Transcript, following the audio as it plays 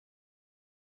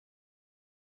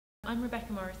I'm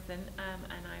Rebecca Morrison,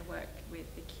 and I work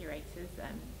with the curators,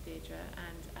 Deirdre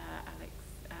and Alex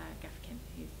Gaffikin,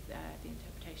 who's the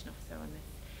interpretation officer on this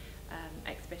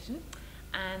exhibition.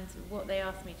 And what they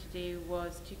asked me to do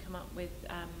was to come up with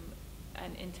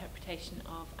an interpretation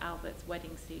of Albert's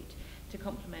wedding suit to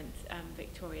complement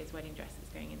Victoria's wedding dress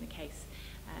that's going in the case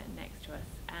next to us.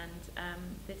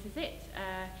 And this is it.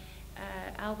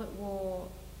 Albert wore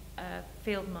a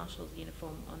Field Marshal's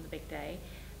uniform on the big day,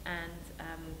 and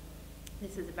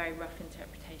this is a very rough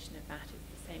interpretation of that.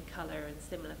 It's the same colour and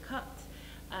similar cut,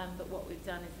 but what we've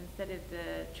done is instead of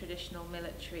the traditional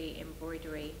military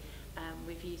embroidery,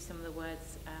 we've used some of the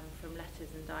words from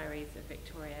letters and diaries of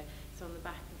Victoria. So on the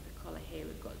back of the collar here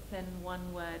we've got "Send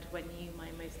one word when you, my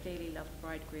most dearly loved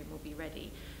bridegroom, will be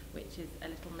ready," which is a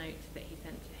little note that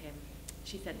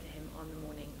she sent to him on the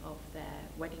morning of their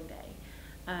wedding day.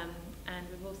 And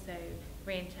we've also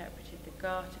reinterpreted the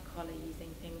garter collar using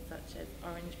things such as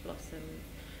orange blossoms,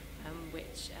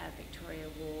 which Victoria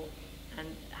wore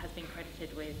and has been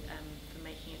credited with for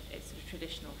making it sort of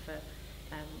traditional for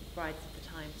brides of the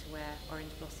time to wear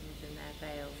orange blossoms in their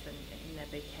veils and in their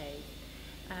bouquets.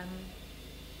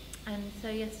 And so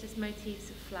yes, just motifs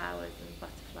of flowers and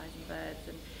butterflies and birds,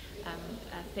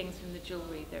 and things from the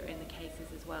jewellery that are in the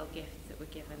cases as well, gifts that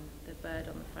were given. The bird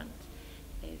on the front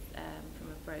is from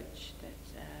a brooch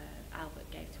that Albert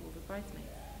gave to all the bridesmaids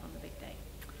on the big day.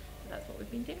 So that's what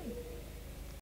we've been doing.